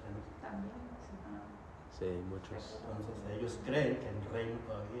cristianos creen. También. Sí, muchos. Entonces ellos creen que el reino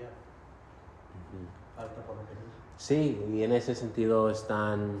todavía falta por venir. Sí, y en ese sentido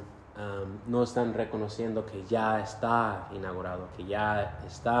no están reconociendo que ya está inaugurado, que ya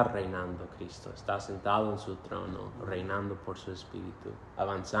está reinando Cristo, está sentado en su trono, reinando por su Espíritu,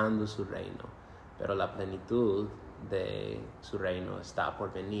 avanzando su reino, pero la plenitud de su reino está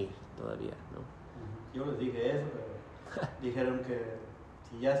por venir todavía, ¿no? Yo les dije eso, pero dijeron que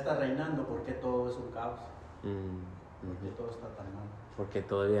si ya está reinando, ¿por qué todo es un caos? ¿Por qué todo está tan mal? Porque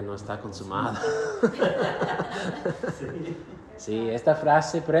todavía no está consumado. Sí. Sí, esta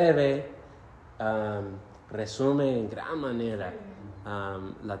frase breve resume en gran manera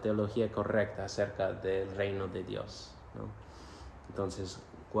la teología correcta acerca del reino de Dios, ¿no? Entonces,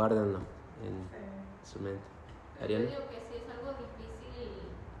 guárdenlo en su mente. Ariana. Yo digo que sí es algo difícil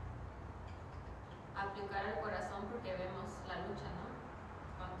aplicar al corazón porque vemos la lucha, ¿no?,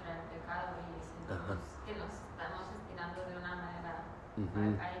 contra el pecado y sentimos que nos estamos estirando de una manera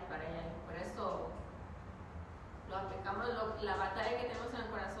para acá y para allá. Y por eso lo aplicamos, la batalla que tenemos en el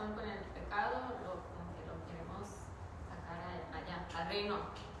corazón con el pecado, como que lo queremos sacar allá, al reino,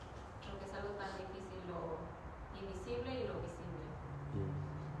 porque es algo tan difícil, lo invisible y lo visible.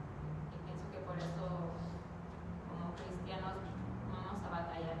 Y pienso que por eso, como cristianos, vamos a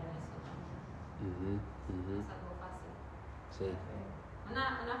batallar en eso. No es algo fácil. sí.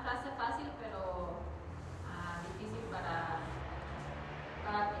 Una frase fácil, pero difícil para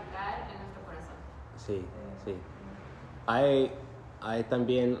aplicar en nuestro corazón. Sí, sí. Hay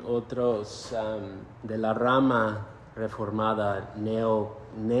también otros de la rama reformada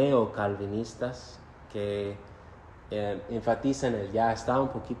neocalvinistas que enfatizan el ya está un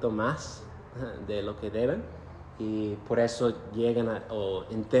poquito más de lo que deben, y por eso llegan o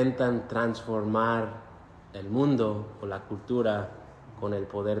intentan transformar el mundo o la cultura con el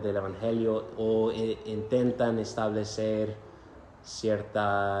poder del evangelio, o intentan establecer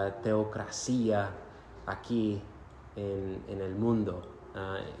cierta teocracia aquí en el mundo,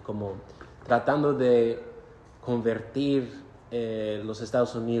 como tratando de convertir los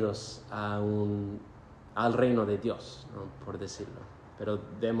Estados Unidos al reino de Dios, ¿no? Por decirlo. Pero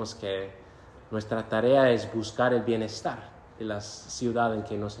vemos que nuestra tarea es buscar el bienestar de la ciudad en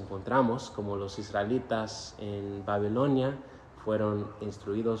que nos encontramos, como los israelitas en Babilonia fueron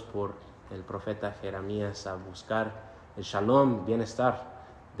instruidos por el profeta Jeremías a buscar el shalom, bienestar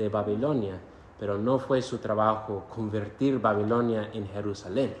de Babilonia, pero no fue su trabajo convertir Babilonia en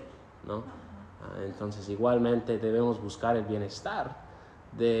Jerusalén, ¿no? Entonces igualmente debemos buscar el bienestar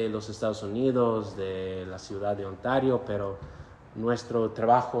de los Estados Unidos, de la ciudad de Ontario, pero nuestro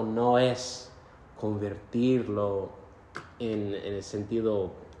trabajo no es convertirlo en el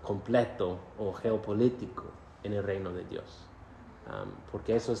sentido completo o geopolítico en el reino de Dios,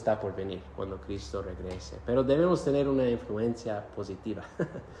 porque eso está por venir cuando Cristo regrese. Pero debemos tener una influencia positiva,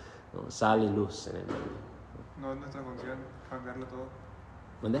 ¿no? Sal y luz en el mundo. No es nuestra función cambiarlo todo.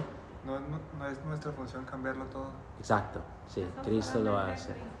 ¿Dónde? No es nuestra función cambiarlo todo. Exacto, sí, Cristo lo va a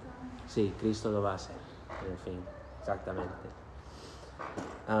hacer. Sí, Cristo lo va a hacer, en fin, exactamente.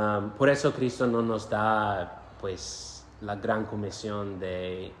 Por eso Cristo no nos da, pues, la gran comisión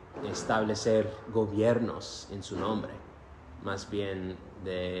de establecer gobiernos en su nombre, más bien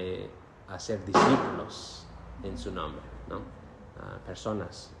de hacer discípulos en su nombre, ¿no?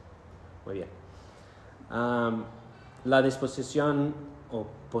 Personas. Muy bien. La disposición o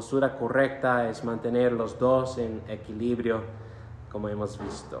postura correcta es mantener los dos en equilibrio, como hemos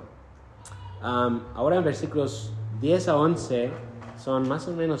visto. Ahora en versículos 10 a 11 son más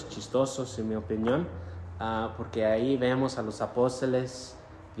o menos chistosos, en mi opinión, porque ahí vemos a los apóstoles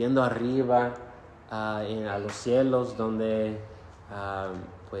viendo arriba a los cielos, donde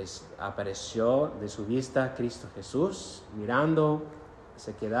pues apareció de su vista Cristo Jesús, mirando,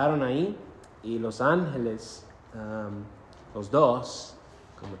 se quedaron ahí, y los ángeles, los dos,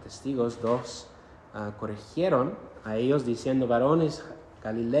 como testigos, corrigieron a ellos diciendo: varones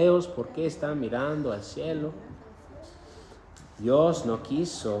Galileos, ¿por qué están mirando al cielo? Dios no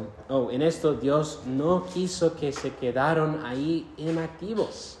quiso que se quedaron ahí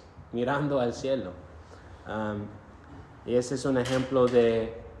inactivos, mirando al cielo. Y ese es un ejemplo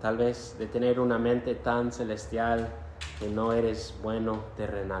de, tal vez, de tener una mente tan celestial que no eres bueno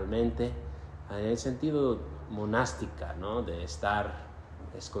terrenalmente, en el sentido monástica, ¿no? De estar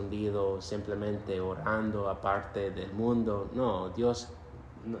escondido, simplemente orando aparte del mundo. No, Dios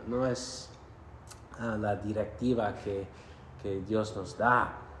no es la directiva que Dios nos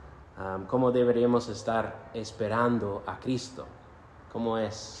da. ¿Cómo deberíamos estar esperando a Cristo? ¿Cómo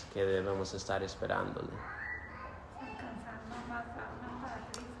es que debemos estar esperándole? Alcanzando más almas para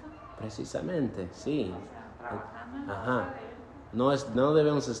Cristo. Precisamente, sí. O sea, trabajando en la Ajá. obra de Él. No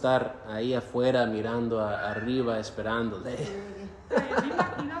debemos estar ahí afuera mirando arriba esperándole. Pero yo me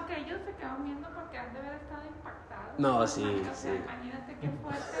imagino que ellos se quedan viendo porque han de haber estado impactados. No, sí, O sea, sí. imagínate qué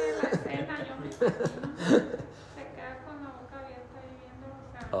fuerte la escena, yo me imagino. Se queda con la boca abierta y viendo,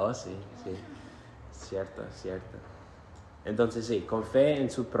 o sea. Oh, sí. Cierto. Entonces sí, con fe en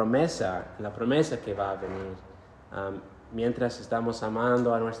su promesa, la promesa que va a venir, mientras estamos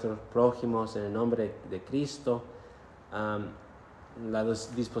amando a nuestros prójimos en el nombre de Cristo, la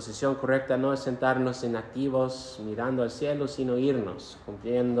disposición correcta no es sentarnos inactivos mirando al cielo, sino irnos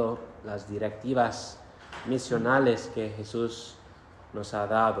cumpliendo las directivas misionales que Jesús nos ha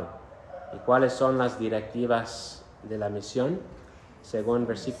dado. ¿Y cuáles son las directivas de la misión? Según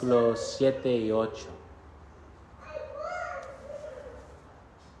versículos 7 y 8.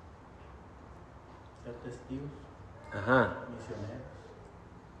 Ser testigos, Ajá. misioneros.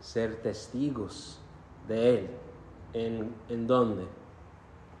 Ser testigos de Él. ¿En dónde? En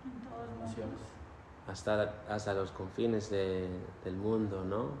todos los Misiones. Hasta los confines del mundo,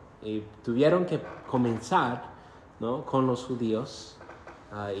 ¿no? Y tuvieron que comenzar, ¿no? Con los judíos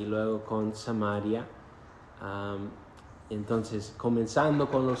y luego con Samaria. Entonces, comenzando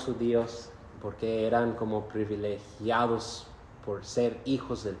con los judíos, porque eran como privilegiados por ser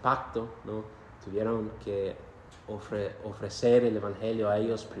hijos del pacto, ¿no? Tuvieron que ofrecer el Evangelio a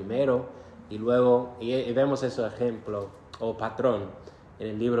ellos primero y luego, y vemos ese ejemplo o patrón en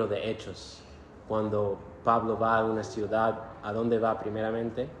el libro de Hechos, cuando Pablo va a una ciudad, ¿a dónde va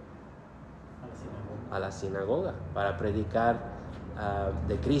primeramente? A la sinagoga, para predicar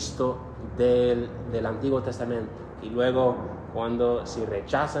de Cristo del Antiguo Testamento. Y luego, si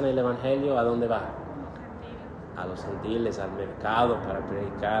rechazan el Evangelio, ¿a dónde va? A los gentiles, al mercado, para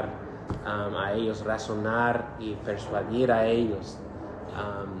predicar a ellos, razonar y persuadir a ellos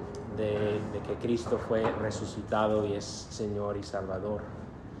de que Cristo fue resucitado y es Señor y Salvador.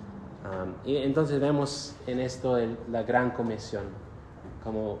 Y entonces vemos en esto la gran comisión,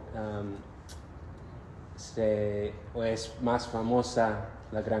 como es más famosa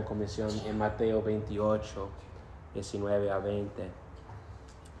la gran comisión en Mateo 28, 19 a 20.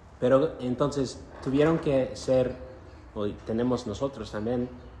 Pero entonces tuvieron que ser, hoy tenemos nosotros también,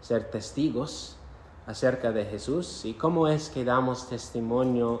 ser testigos acerca de Jesús. ¿Y cómo es que damos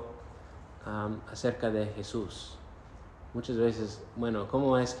testimonio acerca de Jesús? Muchas veces,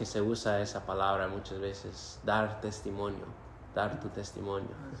 ¿cómo es que se usa esa palabra muchas veces? Dar testimonio, dar tu testimonio.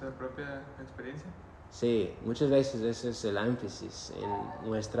 ¿Nuestra propia experiencia? Sí, muchas veces ese es el énfasis en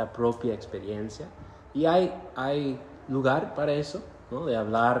nuestra propia experiencia. Y hay lugar para eso, ¿no? De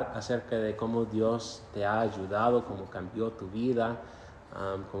hablar acerca de cómo Dios te ha ayudado, cómo cambió tu vida,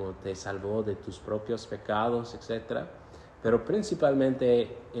 cómo te salvó de tus propios pecados, etc. Pero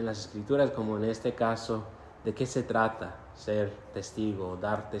principalmente en las Escrituras, como en este caso, ¿de qué se trata ser testigo,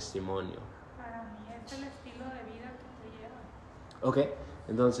 dar testimonio? Para mí es el estilo de vida que te lleva. Ok,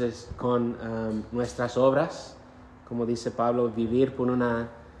 entonces con nuestras obras, como dice Pablo, vivir por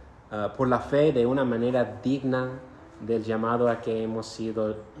la fe de una manera digna del llamado a que hemos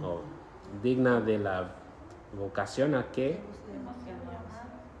sido, digna de la vocación a que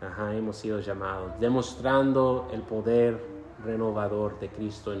hemos sido llamados, demostrando el poder renovador de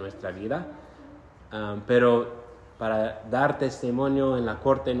Cristo en nuestra vida. Pero para dar testimonio en la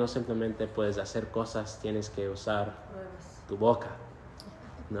corte no simplemente puedes hacer cosas, tienes que usar tu boca,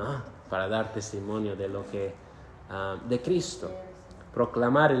 ¿no? Para dar testimonio de lo que de Cristo,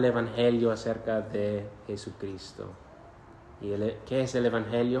 proclamar el Evangelio acerca de Jesucristo. ¿Y qué es el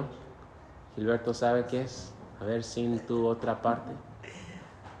Evangelio? Gilberto sabe qué es. A ver, sin tu otra parte.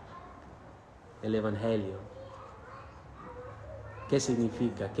 El Evangelio. ¿Qué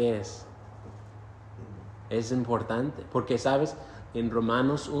significa? ¿Qué es? Es importante, porque sabes, en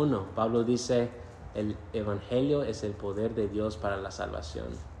Romanos 1, Pablo dice, el Evangelio es el poder de Dios para la salvación.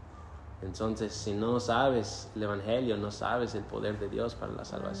 Entonces, si no sabes el Evangelio, no sabes el poder de Dios para la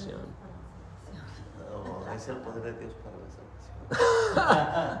salvación. No, es el poder de Dios para la salvación.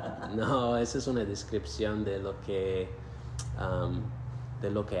 No, esa es una descripción de lo que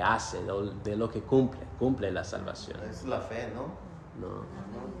hace, de lo que cumple la salvación. Es la fe, ¿no? No.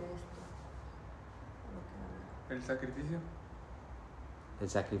 ¿El sacrificio? El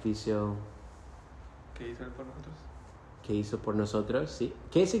sacrificio ¿Qué hizo Él por nosotros? que hizo por nosotros, ¿sí?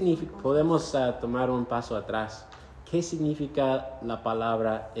 ¿Qué significa? Podemos tomar un paso atrás. ¿Qué significa la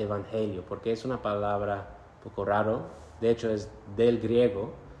palabra evangelio? Porque es una palabra un poco raro. De hecho, es del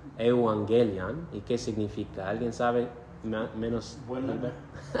griego, evangelion. ¿Y qué significa? ¿Alguien sabe menos? Buena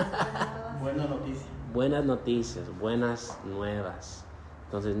noticia. Buenas noticias, buenas nuevas.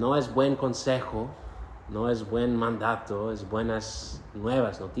 Entonces, no es buen consejo, no es buen mandato, es buenas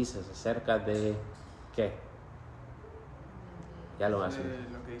nuevas noticias acerca de ¿qué? Ya lo hacen. De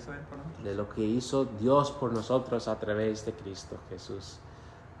lo que hizo Él por nosotros. De lo que hizo Dios por nosotros a través de Cristo Jesús.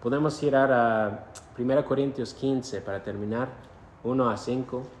 Podemos girar a 1 Corintios 15 para terminar, 1 a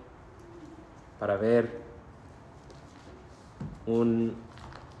 5, para ver un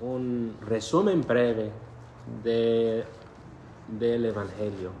resumen breve del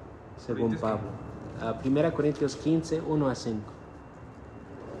Evangelio, según Pablo. 1 Corintios 15, 1 a 5.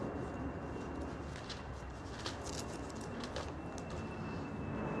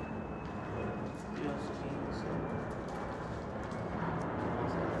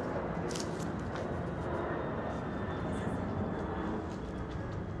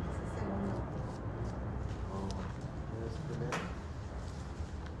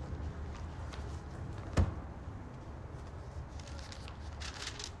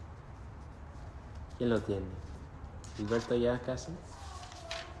 ¿Quién lo tiene? ¿Gilberto ya casi?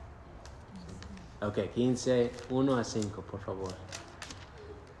 Ok, 15, 1 a 5, por favor.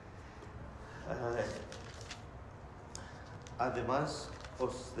 Además,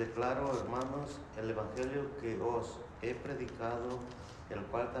 os declaro, hermanos, el evangelio que os he predicado, el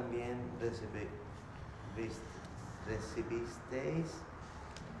cual también recibisteis,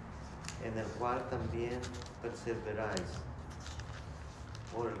 en el cual también perseveráis,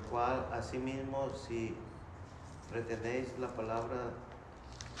 por el cual asimismo si retenéis la palabra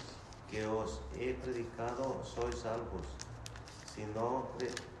que os he predicado, sois salvos, si no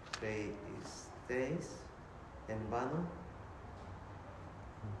creísteis en vano.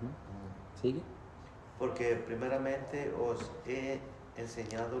 ¿Sigue? Porque primeramente os he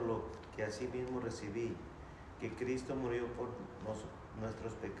enseñado lo que asimismo recibí, que Cristo murió por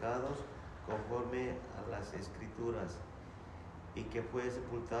nuestros pecados conforme a las Escrituras, y que fue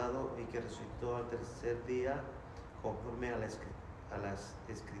sepultado y que resucitó al tercer día conforme a las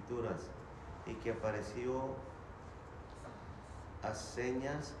Escrituras, y que apareció a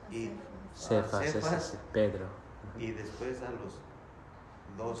señas y Cefas, ese es Pedro. y después a los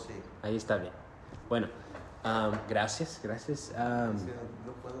 12. Ahí está bien. Bueno, gracias.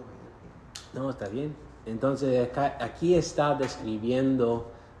 No puedo ver. No, está bien. Entonces, aquí está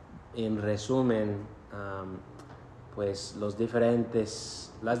describiendo, en resumen, pues las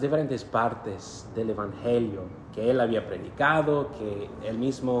diferentes partes del Evangelio que él había predicado, que él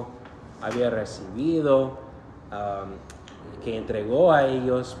mismo había recibido, que entregó a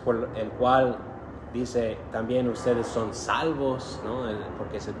ellos, por el cual dice también ustedes son salvos, ¿no?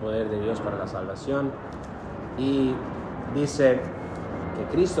 Porque es el poder de Dios para la salvación. Y dice que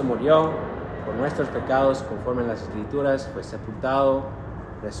Cristo murió por nuestros pecados conforme a las Escrituras, fue sepultado,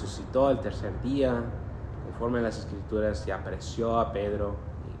 resucitó al tercer día conforme a las Escrituras, y apareció a Pedro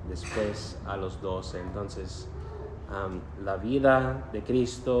y después a los 12. Entonces, la vida de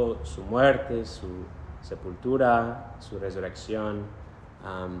Cristo, su muerte, su sepultura, su resurrección,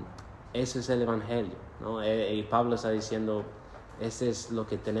 ese es el Evangelio, ¿no? Y Pablo está diciendo, ese es lo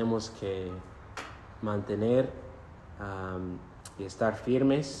que tenemos que mantener, y estar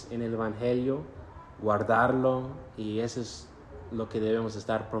firmes en el Evangelio, guardarlo, y eso es lo que debemos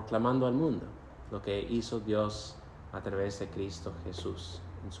estar proclamando al mundo, lo que hizo Dios a través de Cristo Jesús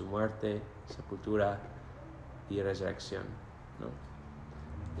en su muerte, sepultura y resurrección, ¿no?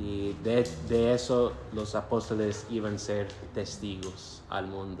 Y de eso los apóstoles iban a ser testigos al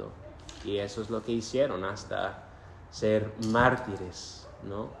mundo, y eso es lo que hicieron hasta ser mártires,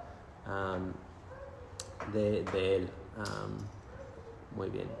 ¿no? De él. Muy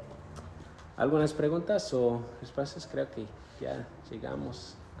bien. ¿Algunas preguntas o respuestas? Creo que ya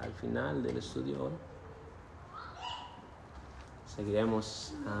llegamos al final del estudio hoy.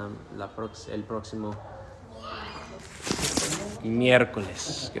 Seguiremos el próximo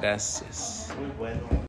miércoles. Gracias. Muy bueno.